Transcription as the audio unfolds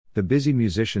The Busy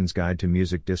Musician's Guide to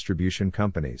Music Distribution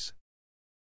Companies.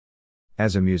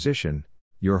 As a musician,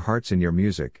 your heart's in your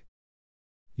music.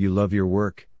 You love your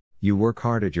work, you work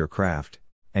hard at your craft,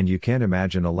 and you can't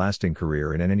imagine a lasting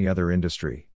career in any other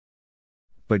industry.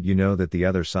 But you know that the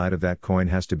other side of that coin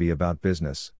has to be about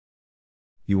business.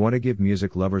 You want to give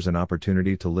music lovers an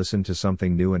opportunity to listen to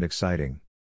something new and exciting.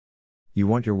 You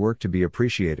want your work to be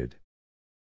appreciated.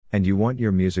 And you want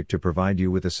your music to provide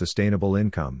you with a sustainable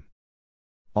income.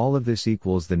 All of this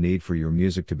equals the need for your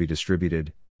music to be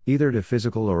distributed, either to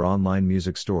physical or online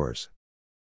music stores.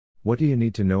 What do you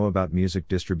need to know about music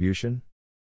distribution?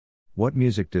 What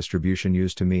music distribution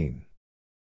used to mean?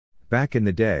 Back in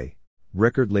the day,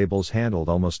 record labels handled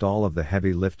almost all of the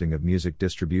heavy lifting of music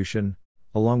distribution,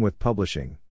 along with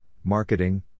publishing,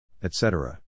 marketing,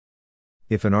 etc.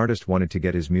 If an artist wanted to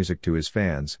get his music to his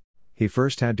fans, he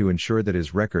first had to ensure that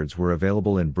his records were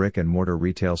available in brick-and-mortar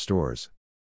retail stores.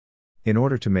 In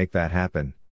order to make that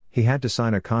happen, he had to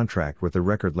sign a contract with the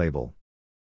record label.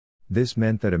 This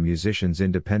meant that a musician's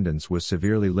independence was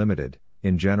severely limited.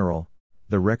 In general,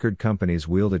 the record companies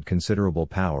wielded considerable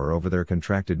power over their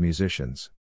contracted musicians.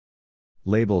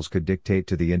 Labels could dictate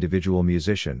to the individual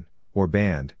musician, or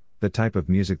band, the type of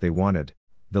music they wanted,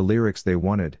 the lyrics they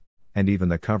wanted, and even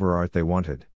the cover art they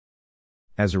wanted.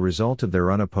 As a result of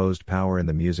their unopposed power in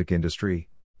the music industry,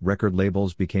 record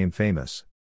labels became famous.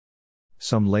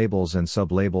 Some labels and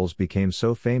sub-labels became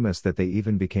so famous that they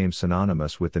even became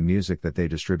synonymous with the music that they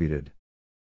distributed.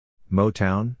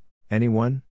 Motown?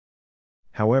 Anyone?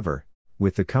 However,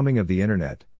 with the coming of the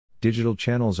internet, digital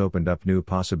channels opened up new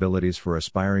possibilities for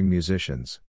aspiring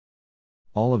musicians.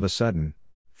 All of a sudden,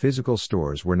 physical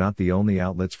stores were not the only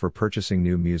outlets for purchasing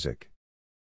new music.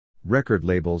 Record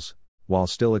labels, while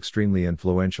still extremely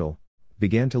influential,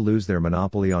 began to lose their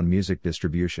monopoly on music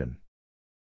distribution.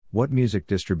 What music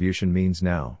distribution means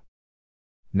now?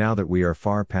 Now that we are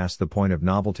far past the point of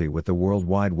novelty with the World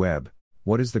Wide Web,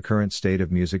 what is the current state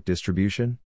of music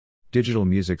distribution? Digital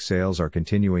music sales are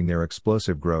continuing their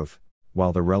explosive growth,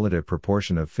 while the relative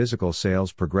proportion of physical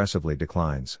sales progressively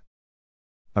declines.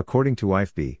 According to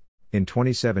IFPI, in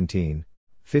 2017,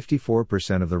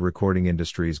 54% of the recording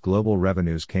industry's global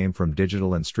revenues came from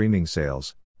digital and streaming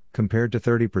sales, compared to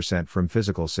 30% from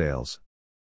physical sales.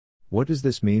 What does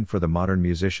this mean for the modern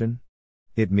musician?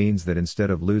 It means that instead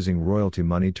of losing royalty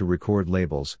money to record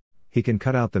labels, he can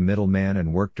cut out the middleman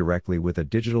and work directly with a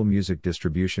digital music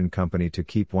distribution company to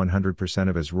keep 100%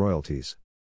 of his royalties.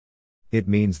 It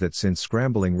means that since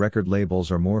scrambling record labels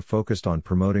are more focused on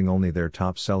promoting only their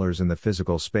top sellers in the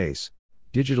physical space,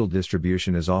 digital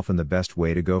distribution is often the best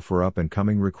way to go for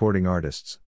up-and-coming recording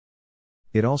artists.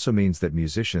 It also means that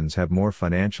musicians have more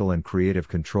financial and creative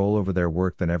control over their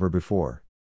work than ever before.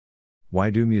 Why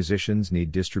do musicians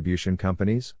need distribution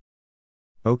companies?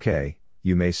 Okay,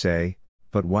 you may say,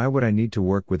 but why would I need to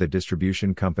work with a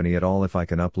distribution company at all if I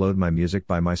can upload my music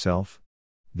by myself?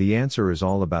 The answer is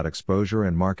all about exposure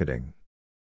and marketing.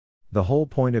 The whole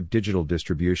point of digital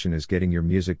distribution is getting your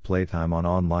music playtime on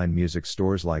online music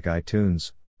stores like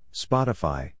iTunes,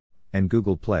 Spotify, and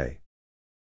Google Play.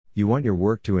 You want your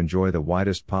work to enjoy the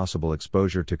widest possible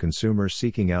exposure to consumers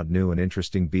seeking out new and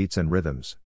interesting beats and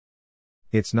rhythms.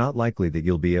 It's not likely that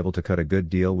you'll be able to cut a good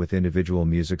deal with individual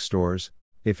music stores,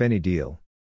 if any deal.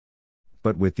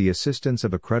 But with the assistance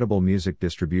of a credible music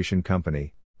distribution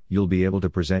company, you'll be able to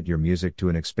present your music to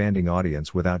an expanding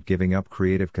audience without giving up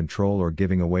creative control or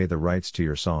giving away the rights to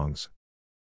your songs.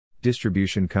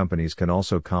 Distribution companies can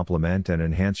also complement and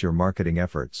enhance your marketing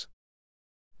efforts.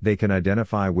 They can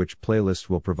identify which playlists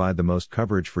will provide the most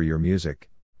coverage for your music,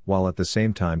 while at the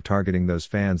same time targeting those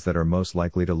fans that are most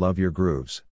likely to love your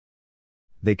grooves.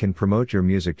 They can promote your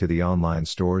music to the online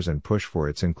stores and push for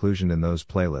its inclusion in those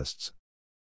playlists.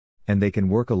 And they can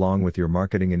work along with your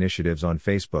marketing initiatives on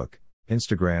Facebook,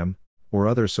 Instagram, or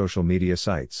other social media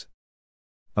sites.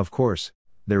 Of course,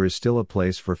 there is still a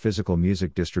place for physical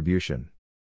music distribution.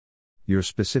 Your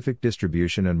specific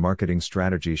distribution and marketing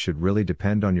strategy should really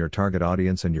depend on your target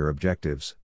audience and your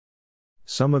objectives.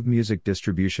 Some of music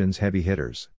distribution's heavy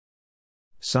hitters.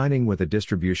 Signing with a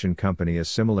distribution company is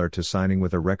similar to signing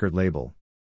with a record label.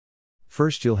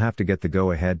 First, you'll have to get the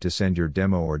go-ahead to send your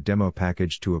demo or demo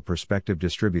package to a prospective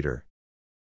distributor.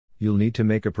 You'll need to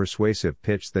make a persuasive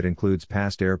pitch that includes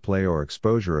past airplay or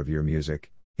exposure of your music,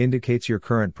 indicates your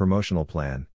current promotional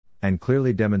plan, and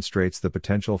clearly demonstrates the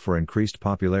potential for increased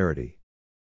popularity.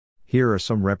 Here are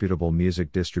some reputable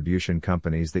music distribution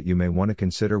companies that you may want to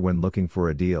consider when looking for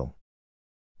a deal.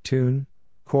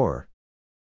 TuneCore,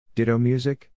 Ditto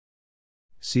Music,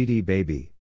 CD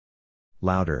Baby,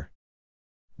 Louder,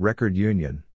 Record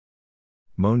Union,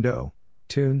 Mondo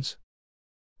Tunes,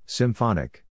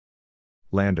 Symphonic.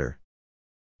 Lander.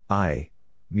 I.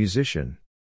 Musician.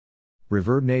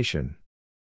 Reverb Nation.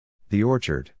 The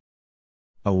Orchard.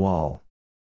 A Wall.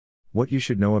 What you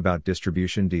should know about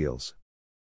distribution deals.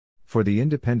 For the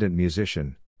independent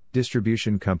musician,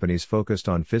 distribution companies focused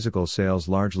on physical sales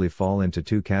largely fall into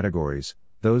two categories: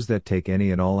 those that take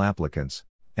any and all applicants,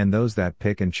 and those that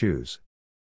pick and choose.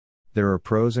 There are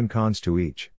pros and cons to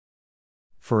each.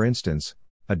 For instance,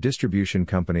 a distribution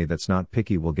company that's not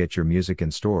picky will get your music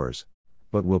in stores,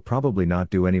 but will probably not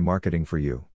do any marketing for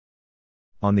you.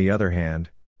 On the other hand,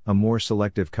 a more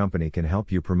selective company can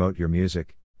help you promote your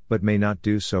music, but may not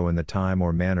do so in the time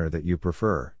or manner that you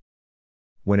prefer.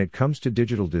 When it comes to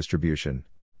digital distribution,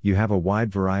 you have a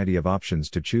wide variety of options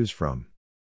to choose from.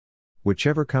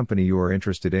 Whichever company you are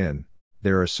interested in,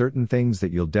 there are certain things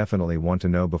that you'll definitely want to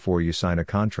know before you sign a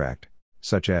contract,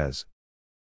 such as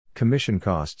commission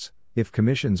costs, if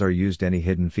commissions are used, any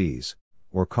hidden fees,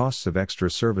 or costs of extra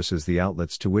services, the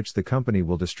outlets to which the company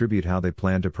will distribute, how they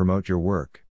plan to promote your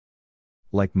work.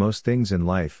 Like most things in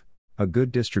life, a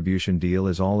good distribution deal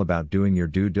is all about doing your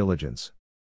due diligence.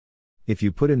 If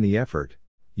you put in the effort,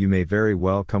 you may very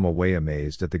well come away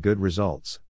amazed at the good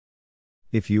results.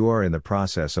 If you are in the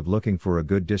process of looking for a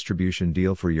good distribution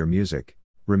deal for your music,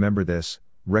 remember this: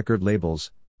 record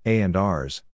labels,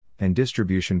 A&Rs, and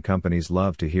distribution companies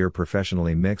love to hear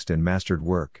professionally mixed and mastered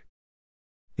work.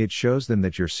 It shows them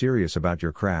that you're serious about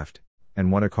your craft,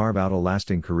 and want to carve out a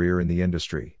lasting career in the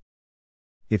industry.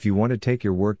 If you want to take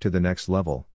your work to the next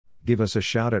level, give us a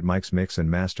shout at Mike's Mix and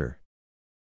Master.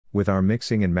 With our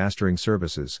mixing and mastering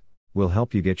services, we'll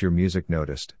help you get your music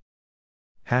noticed.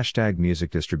 Hashtag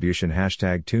music distribution,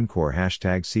 hashtag TuneCore,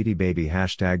 hashtag CDBaby,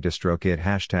 hashtag DistroKid,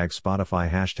 hashtag Spotify,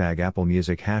 hashtag Apple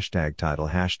Music, hashtag Tidal,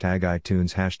 hashtag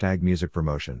iTunes, hashtag music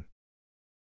promotion.